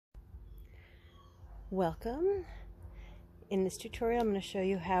Welcome. In this tutorial I'm going to show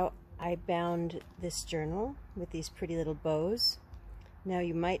you how I bound this journal with these pretty little bows. Now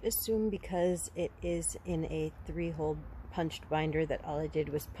you might assume because it is in a 3-hole punched binder that all I did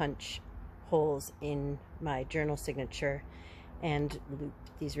was punch holes in my journal signature and loop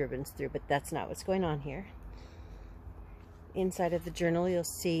these ribbons through, but that's not what's going on here. Inside of the journal you'll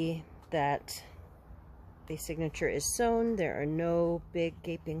see that the signature is sewn. There are no big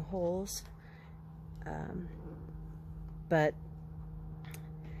gaping holes. But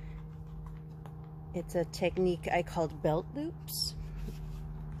it's a technique I called belt loops.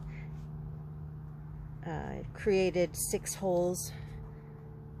 I created 6 holes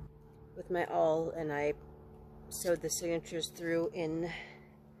with my awl, and I sewed the signatures through in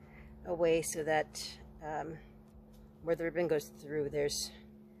a way so that where the ribbon goes through, there's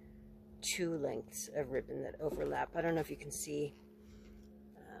 2 lengths of ribbon that overlap. I don't know if you can see,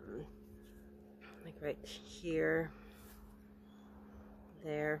 like right here,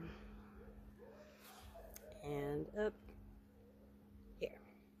 there, and up here.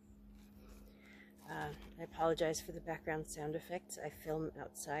 I apologize for the background sound effects. I film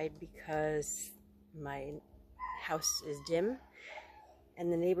outside because my house is dim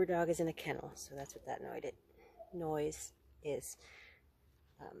and the neighbor dog is in a kennel, so that's what that noise is.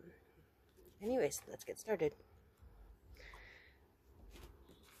 Anyways, let's get started.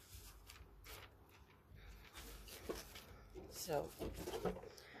 So,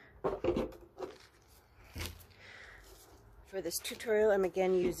 for this tutorial, I'm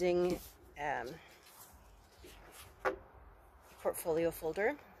again using a portfolio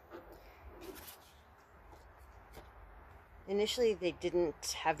folder. Initially, they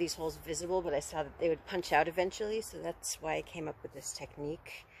didn't have these holes visible, but I saw that they would punch out eventually, so that's why I came up with this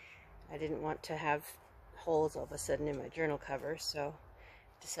technique. I didn't want to have holes all of a sudden in my journal cover, so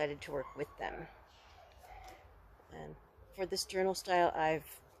decided to work with them. And for this journal style, I've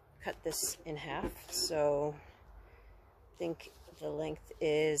cut this in half, so I think the length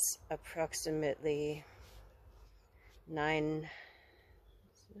is approximately 9.5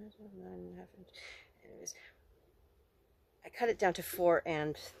 inches. Anyways, I cut it down to 4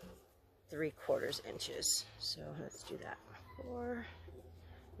 3/4 inches. So let's do that.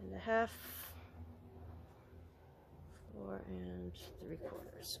 4.5, 4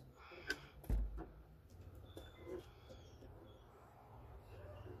 3/4.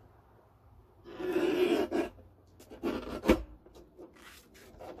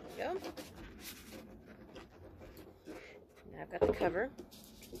 Go. Now I've got the cover.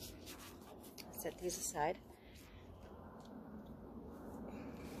 Set these aside.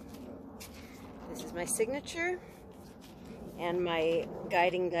 This is my signature and my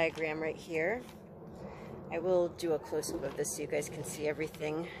guiding diagram right here. I will do a close-up of this so you guys can see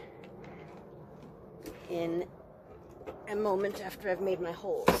everything in a moment after I've made my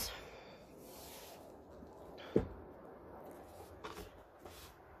holes.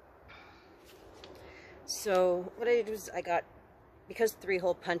 So what I did was because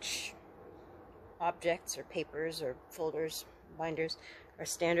 3-hole punch objects or papers or folders, binders are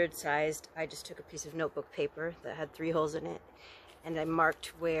standard sized, I just took a piece of notebook paper that had 3 holes in it, and I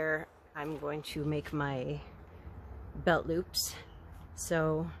marked where I'm going to make my belt loops.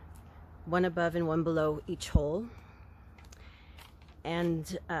 So 1 above and 1 below each hole. And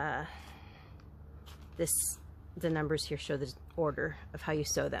the numbers here show the order of how you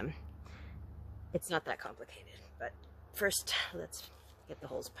sew them. It's not that complicated, but first let's get the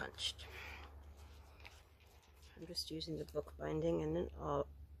holes punched. I'm just using the book binding and an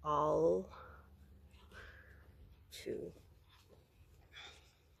awl to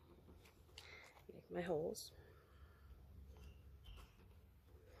make my holes.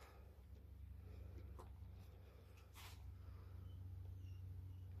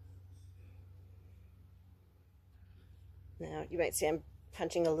 Now you might see I'm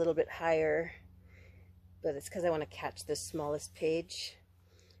punching a little bit higher, but it's because I want to catch the smallest page.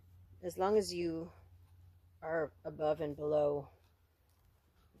 As long as you are above and below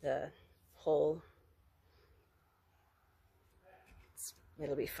the hole,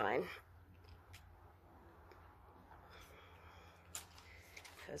 it'll be fine.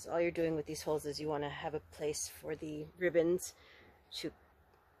 Because all you're doing with these holes is you want to have a place for the ribbons to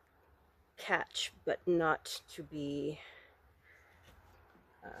catch, but not to be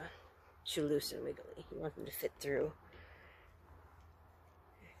too loose and wiggly. You want them to fit through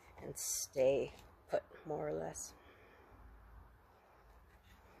and stay put, more or less.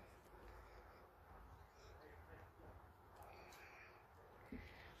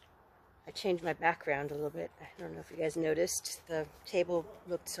 I changed my background a little bit. I don't know if you guys noticed. The table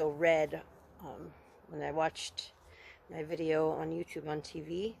looked so red when I watched my video on YouTube on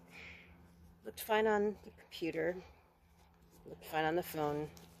TV. Looked fine on the computer, looked fine on the phone.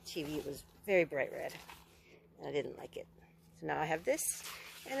 TV was very bright red, and I didn't like it. So now I have this,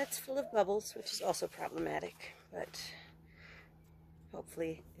 and it's full of bubbles, which is also problematic, but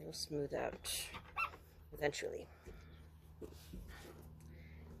hopefully it'll smooth out eventually.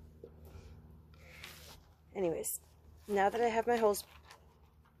 Anyways, now that I have my holes,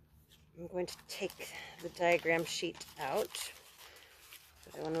 I'm going to take the diagram sheet out.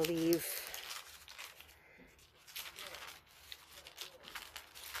 But I want to leave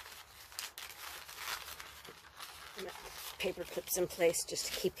paper clips in place just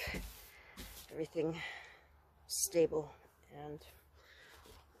to keep everything stable and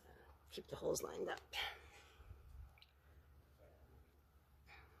keep the holes lined up.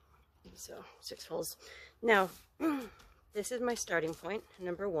 So 6 holes. Now, this is my starting point,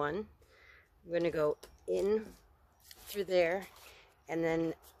 number 1. I'm going to go in through there and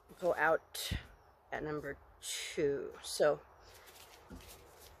then go out at number 2. So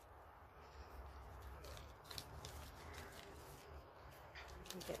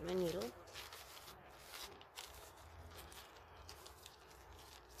get my needle.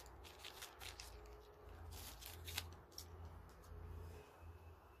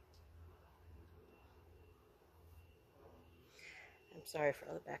 I'm sorry for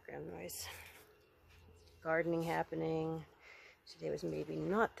all the background noise. Gardening happening. Today was maybe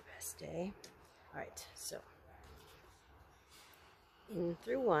not the best day. Alright, so in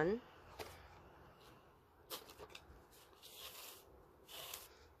through 1.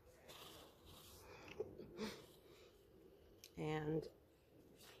 And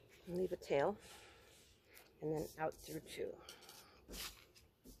leave a tail, and then out through 2,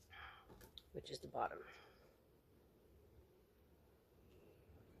 which is the bottom.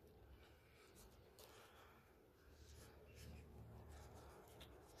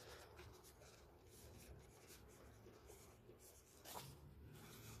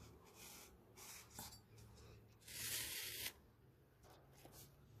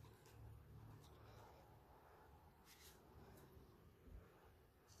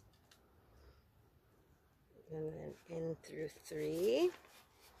 And then in through 3,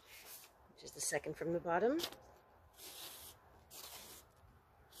 which is the second from the bottom.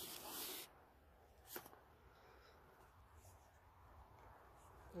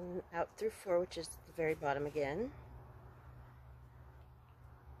 And out through 4, which is the very bottom again.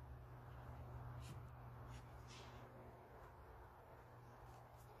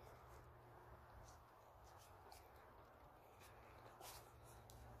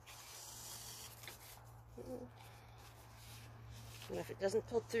 And if it doesn't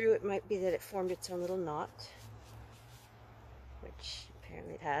pull through, it might be that it formed its own little knot, which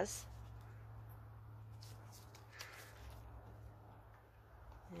apparently it has.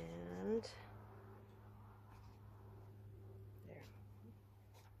 And there.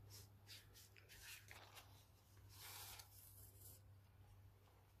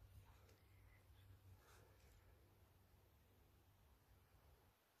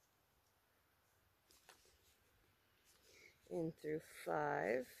 In through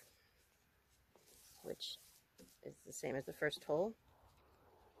 5, which is the same as the first hole.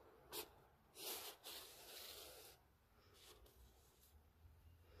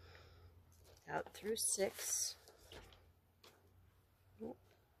 Out through 6.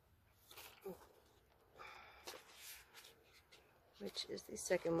 Which is the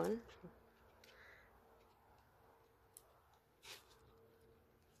second one.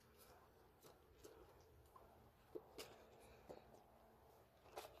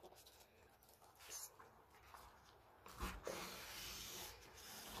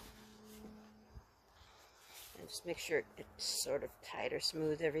 And just make sure it's sort of tight or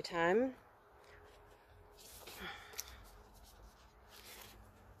smooth every time.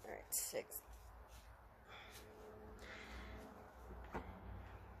 Alright, 6.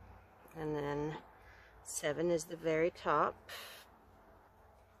 And then 7 is the very top.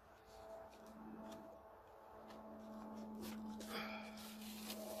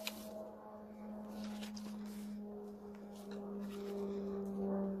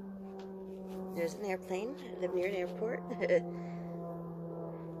 There's an airplane. I live near an airport.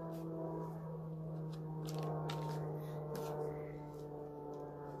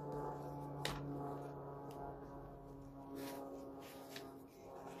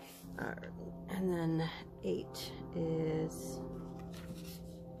 And then 8 is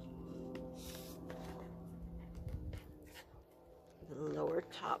the lower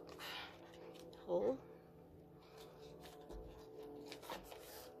top hole.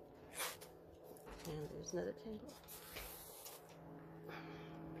 And There's another tangle.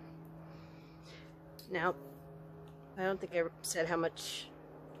 Now, I don't think I said how much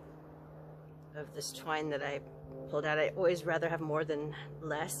of this twine that I pulled out. I always rather have more than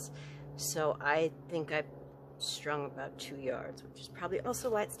less, so I think I strung about 2 yards, which is probably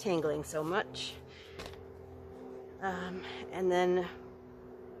also why it's tangling so much. And then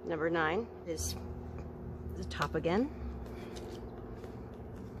number 9 is the top again.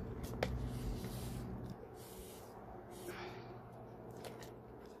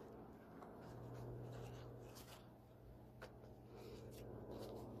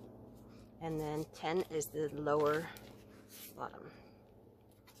 And then 10 is the lower bottom.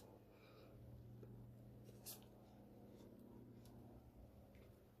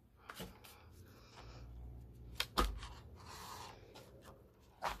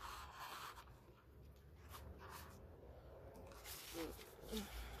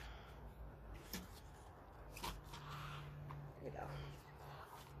 There we go.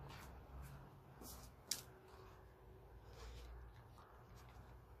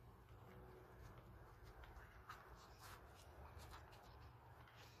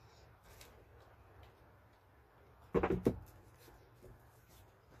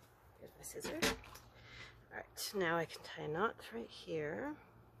 Here's my scissors. Alright, now I can tie a knot right here.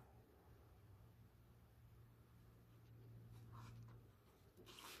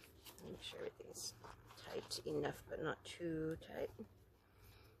 Make sure everything's tight enough, but not too tight.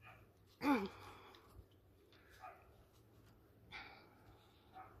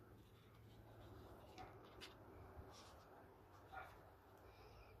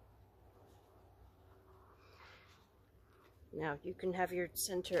 Now, you can have your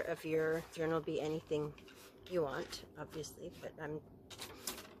center of your journal be anything you want, obviously, but I'm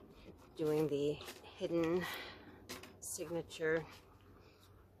doing the hidden signature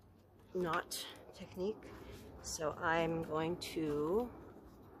knot technique. So I'm going to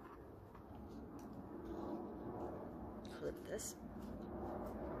flip this.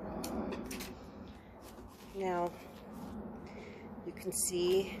 Now, you can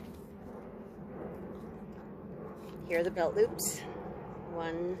see here are the belt loops.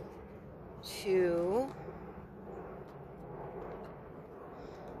 1, 2,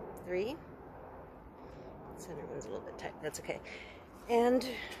 3. Center one's a little bit tight. That's okay. And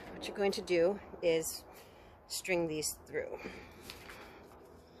what you're going to do is string these through.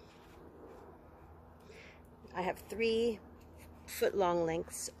 I have 3 foot-long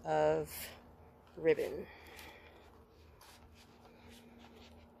lengths of ribbon.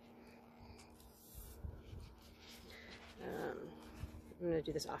 I'm going to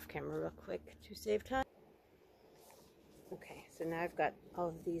do this off camera real quick to save time. Okay, so now I've got all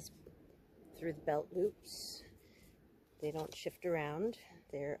of these through the belt loops. They don't shift around,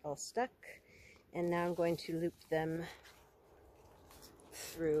 they're all stuck. And now I'm going to loop them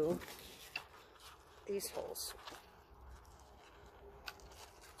through these holes.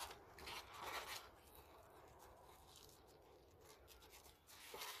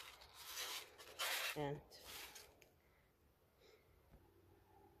 And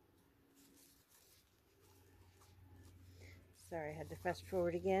sorry, I had to fast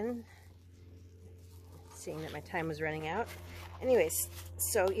forward again, seeing that my time was running out. Anyways,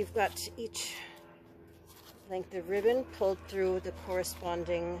 so you've got each length of ribbon pulled through the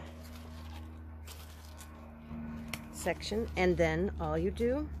corresponding section, and then all you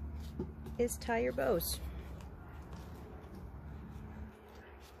do is tie your bows.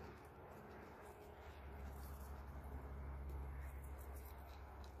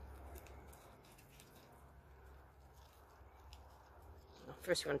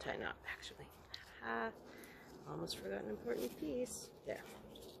 First, you want to tie a knot, actually. Almost forgot an important piece. There.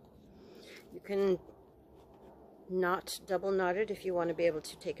 You can not double knot it if you want to be able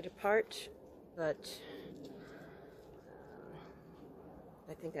to take it apart, but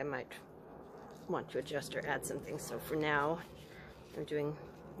I think I might want to adjust or add something. So for now, I'm doing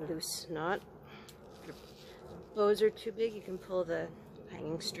loose knot. If your bows are too big, you can pull the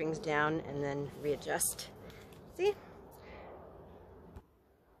hanging strings down and then readjust. See?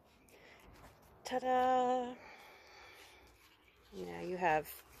 Ta-da! Now you have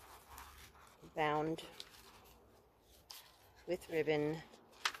bound with ribbon,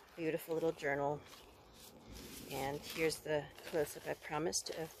 beautiful little journal. And here's the close-up I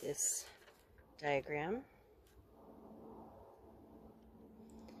promised of this diagram.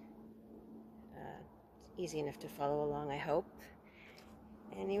 Easy enough to follow along, I hope.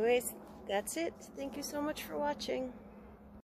 Anyways, that's it. Thank you so much for watching.